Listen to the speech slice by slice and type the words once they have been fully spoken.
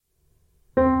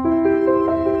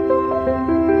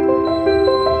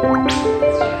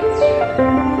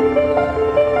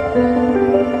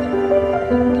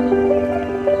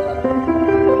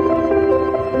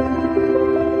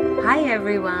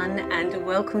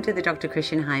welcome to the Dr.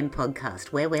 Christian Heim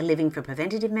podcast, where we're living for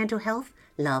preventative mental health,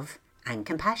 love, and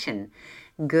compassion.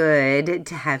 Good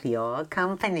to have your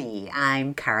company.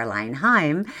 I'm Caroline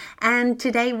Heim, and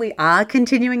today we are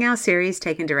continuing our series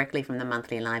taken directly from the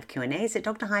monthly live Q&As that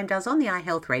Dr. Heim does on the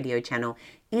iHealth radio channel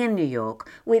in New York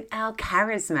with our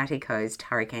charismatic host,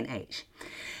 Hurricane H.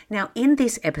 Now, in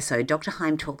this episode, Dr.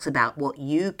 Heim talks about what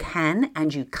you can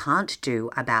and you can't do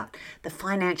about the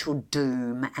financial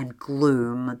doom and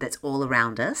gloom that's all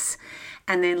around us,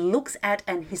 and then looks at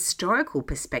an historical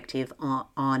perspective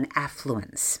on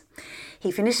affluence. He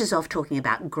finishes off talking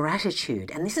about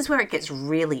gratitude, and this is where it gets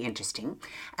really interesting,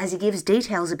 as he gives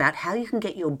details about how you can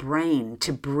get your brain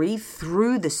to breathe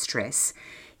through the stress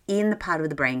in the part of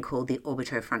the brain called the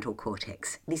orbitofrontal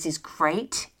cortex. This is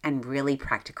great and really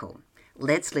practical.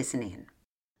 Let's listen in.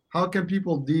 How can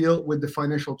people deal with the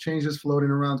financial changes floating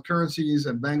around currencies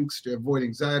and banks to avoid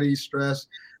anxiety, stress,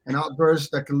 and outbursts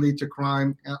that can lead to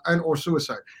crime and or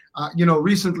suicide?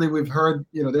 Recently we've heard,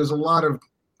 there's a lot of,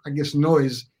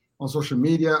 noise on social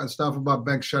media and stuff about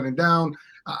banks shutting down.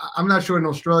 I'm not sure in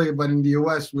Australia, but in the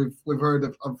US, we've heard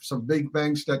of some big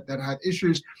banks that had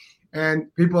issues.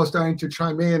 And people are starting to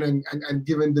chime in and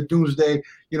given the doomsday,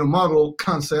 model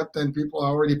concept, and people are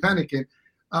already panicking.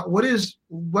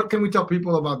 What can we tell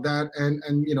people about that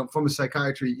and from a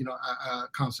psychiatry,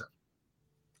 concept?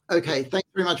 Okay, thanks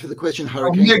very much for the question,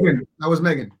 Hurricane. Megan, that was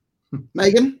Megan.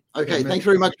 Megan? Okay, yeah, Megan. Thanks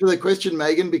very much for the question,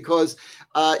 Megan, because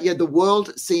the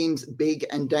world seems big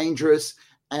and dangerous,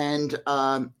 and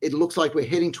it looks like we're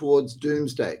heading towards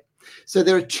doomsday. So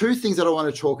there are two things that I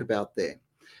want to talk about there.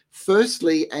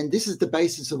 Firstly, and this is the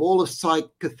basis of all of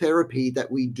psychotherapy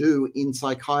that we do in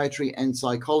psychiatry and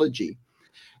psychology,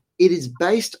 it is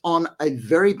based on a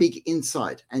very big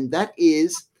insight, and that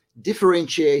is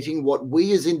differentiating what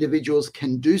we as individuals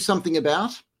can do something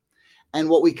about and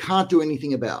what we can't do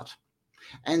anything about.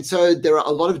 And so there are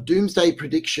a lot of doomsday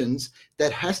predictions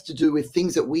that has to do with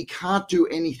things that we can't do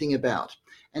anything about.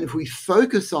 And if we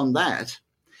focus on that,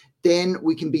 then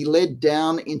we can be led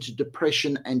down into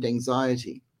depression and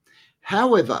anxiety.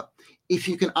 However, if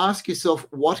you can ask yourself,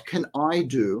 what can I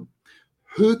do?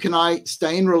 Who can I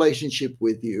stay in relationship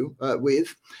with,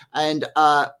 and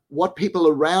what people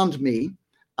around me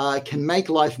can make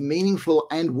life meaningful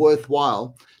and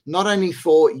worthwhile, not only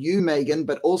for you, Megan,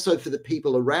 but also for the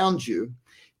people around you,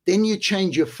 then you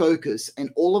change your focus, and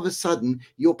all of a sudden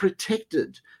you're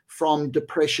protected from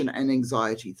depression and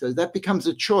anxiety. So that becomes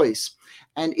a choice.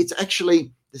 And it's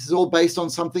actually, this is all based on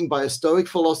something by a Stoic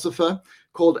philosopher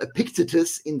called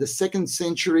Epictetus in the 2nd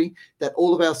century that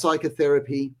all of our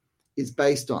psychotherapy is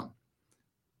based on.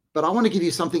 But I want to give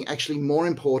you something actually more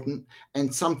important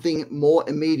and something more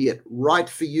immediate, right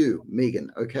for you,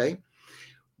 Megan, okay?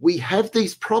 We have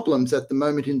these problems at the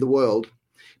moment in the world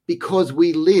because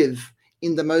we live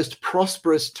in the most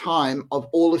prosperous time of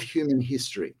all of human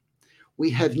history. We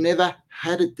have never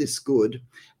had it this good,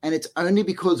 and it's only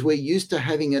because we're used to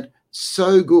having it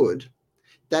so good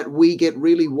that we get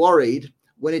really worried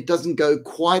when it doesn't go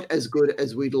quite as good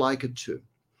as we'd like it to.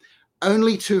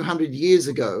 Only 200 years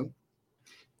ago,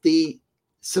 the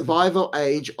survival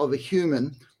age of a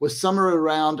human was somewhere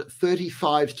around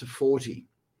 35 to 40.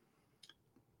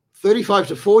 35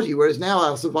 to 40, whereas now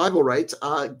our survival rates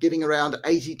are getting around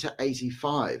 80 to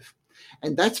 85.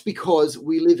 And that's because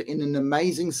we live in an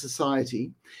amazing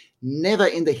society. Never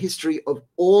in the history of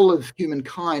all of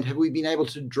humankind have we been able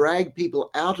to drag people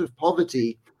out of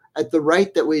poverty at the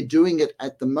rate that we're doing it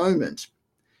at the moment.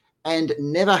 And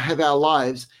never have our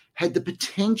lives had the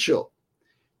potential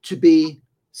to be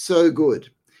so good.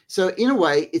 So in a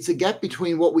way, it's a gap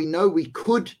between what we know we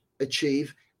could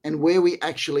achieve and where we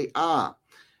actually are.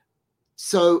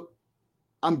 So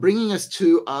I'm bringing us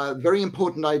to a very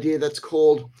important idea that's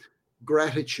called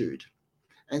gratitude.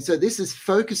 And so this is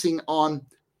focusing on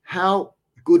how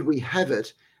good we have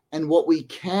it and what we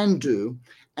can do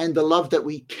and the love that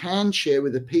we can share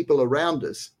with the people around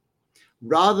us,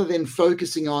 rather than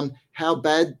focusing on how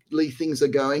badly things are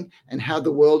going and how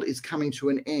the world is coming to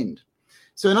an end.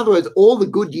 So in other words, all the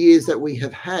good years that we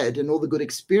have had and all the good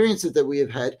experiences that we have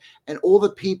had and all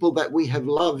the people that we have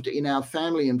loved in our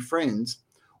family and friends,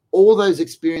 all those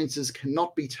experiences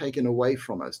cannot be taken away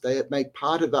from us. They make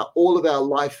part of all of our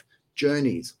life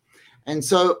journeys. And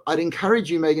so I'd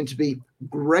encourage you, Megan, to be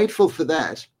grateful for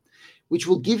that, which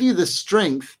will give you the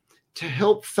strength to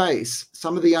help face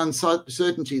some of the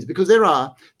uncertainties, because there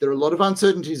are a lot of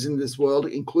uncertainties in this world,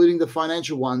 including the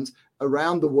financial ones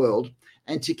around the world,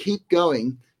 and to keep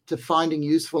going to finding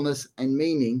usefulness and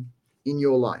meaning in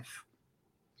your life.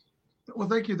 Well,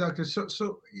 thank you, Doctor.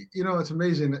 So it's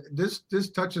amazing. This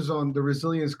touches on the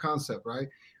resilience concept, right?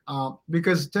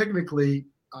 Because technically,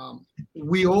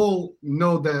 we all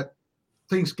know that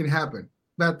things can happen.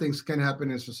 Bad things can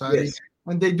happen in society. Yes.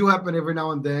 And they do happen every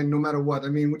now and then, no matter what. I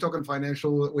mean, we're talking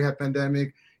financial, we have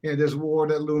pandemic, there's war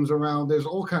that looms around. There's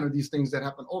all kind of these things that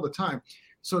happen all the time.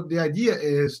 So the idea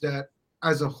is that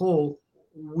as a whole,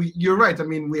 you're right. I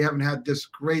mean, we haven't had this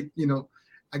great,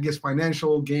 I guess,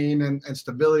 financial gain and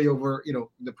stability over,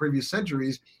 the previous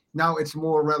centuries. Now it's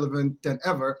more relevant than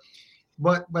ever.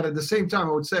 But at the same time,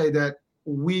 I would say that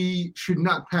we should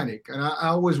not panic. And I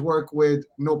always work with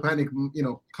no panic,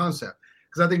 concept,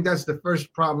 because I think that's the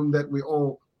first problem that we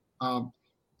all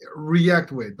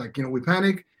react with. Like, we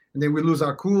panic and then we lose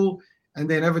our cool, and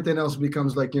then everything else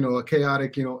becomes like, a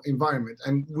chaotic, environment.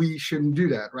 And we shouldn't do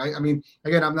that, right? I mean,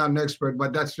 again, I'm not an expert,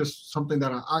 but that's just something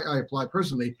that I apply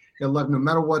personally in life. No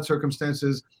matter what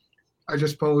circumstances, I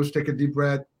just pause, take a deep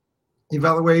breath,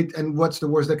 evaluate, and what's the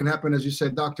worst that can happen? As you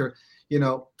said, doctor,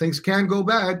 things can go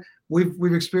bad.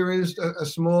 We've experienced a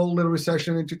small little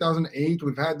recession in 2008.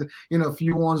 We've had, a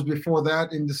few ones before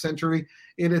that in the century.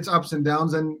 It's ups and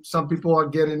downs, and some people are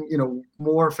getting,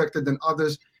 more affected than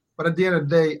others. But at the end of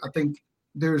the day, I think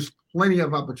there's plenty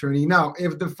of opportunity. Now,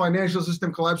 if the financial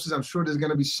system collapses, I'm sure there's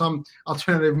going to be some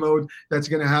alternative mode that's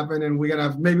going to happen, and we're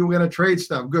going to trade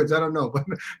stuff, goods. I don't know,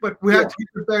 but we have to be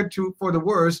prepared for the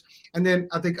worst. And then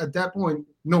I think at that point,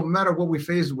 no matter what we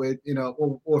face with,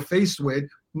 or faced with,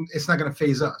 it's not going to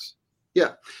phase us.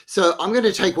 Yeah. So I'm going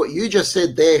to take what you just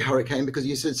said there, Hurricane, because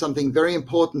you said something very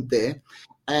important there.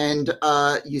 And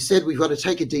you said we've got to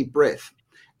take a deep breath.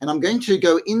 And I'm going to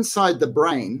go inside the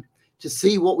brain to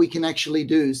see what we can actually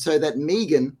do so that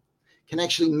Megan can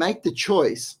actually make the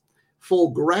choice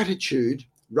for gratitude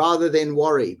rather than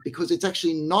worry, because it's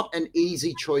actually not an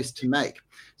easy choice to make.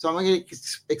 So I'm going to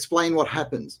explain what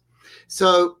happens.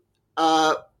 So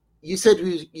you said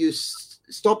you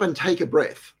stop and take a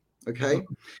breath, okay?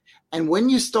 And when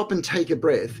you stop and take a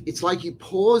breath, it's like you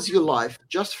pause your life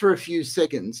just for a few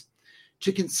seconds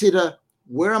to consider,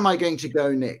 where am I going to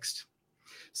go next?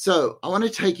 So I want to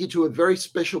take you to a very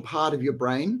special part of your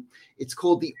brain. It's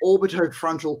called the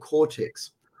orbitofrontal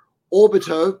cortex.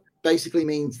 Orbito basically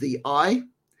means the eye.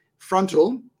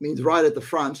 Frontal means right at the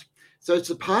front. So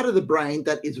it's a part of the brain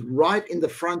that is right in the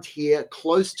front here,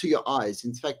 close to your eyes.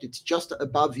 In fact, it's just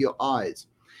above your eyes.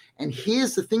 And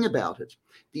here's the thing about it.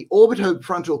 The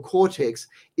orbitofrontal cortex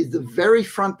is the very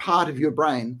front part of your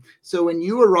brain. So when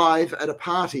you arrive at a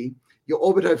party, your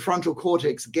orbitofrontal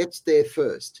cortex gets there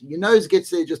first. Your nose gets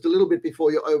there just a little bit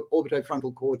before your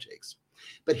orbitofrontal cortex.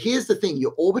 But here's the thing.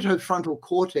 Your orbitofrontal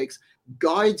cortex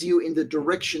guides you in the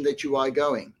direction that you are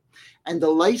going. And the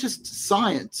latest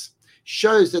science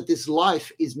shows that this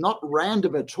life is not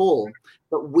random at all,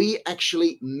 but we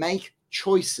actually make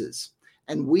choices.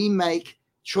 And we make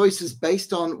choices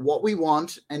based on what we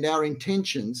want and our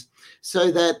intentions,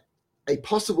 so that a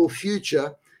possible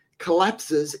future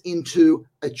collapses into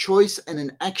a choice and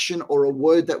an action or a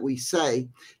word that we say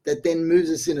that then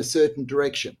moves us in a certain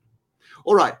direction.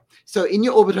 All right. So in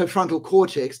your orbitofrontal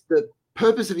cortex, the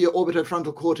purpose of your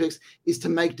orbitofrontal cortex is to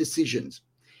make decisions.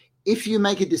 If you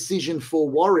make a decision for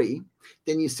worry,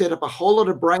 then you set up a whole lot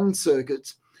of brain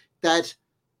circuits that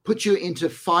put you into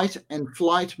fight and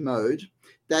flight mode,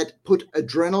 that put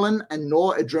adrenaline and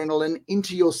noradrenaline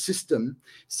into your system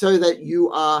so that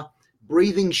you are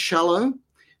breathing shallow,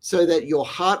 so that your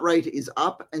heart rate is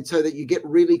up, and so that you get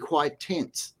really quite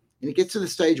tense. And it gets to the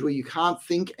stage where you can't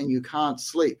think and you can't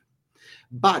sleep.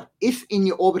 But if in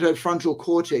your orbitofrontal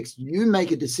cortex you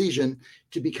make a decision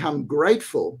to become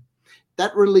grateful,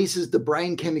 that releases the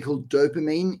brain chemical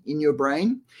dopamine in your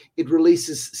brain. It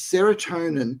releases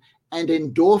serotonin and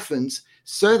endorphins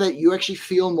so that you actually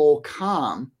feel more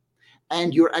calm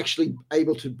and you're actually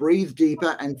able to breathe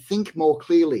deeper and think more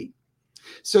clearly.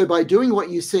 So by doing what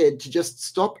you said, to just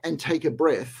stop and take a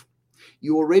breath,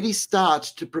 you already start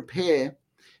to prepare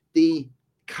the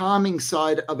calming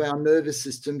side of our nervous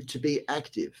system to be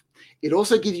active. It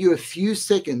also gives you a few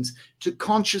seconds to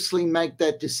consciously make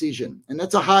that decision. And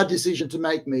that's a hard decision to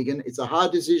make, Megan. It's a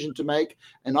hard decision to make,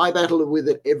 and I battle with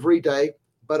it every day,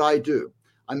 but I do.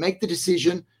 I make the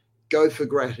decision, go for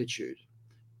gratitude.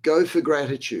 Go for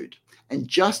gratitude. And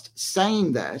just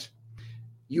saying that,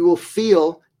 you will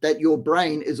feel that your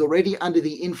brain is already under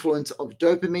the influence of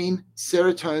dopamine,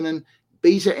 serotonin,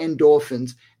 beta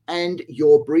endorphins, and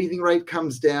your breathing rate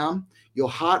comes down, your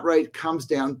heart rate comes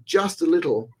down just a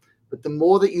little. But the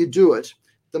more that you do it,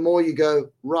 the more you go,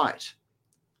 right,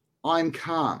 I'm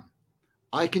calm.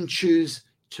 I can choose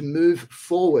to move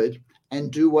forward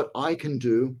and do what I can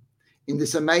do in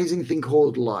this amazing thing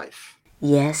called life.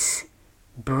 Yes,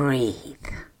 breathe.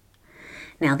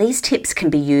 Now, these tips can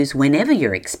be used whenever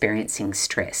you're experiencing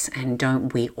stress, and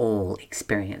don't we all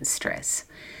experience stress?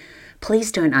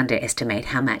 Please don't underestimate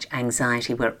how much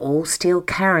anxiety we're all still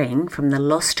carrying from the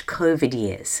lost COVID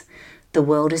years. The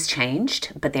world has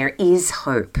changed, but there is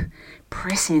hope.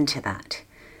 Press into that.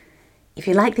 If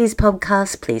you like these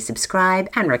podcasts, please subscribe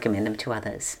and recommend them to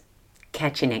others.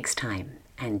 Catch you next time,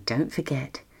 and don't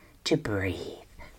forget to breathe.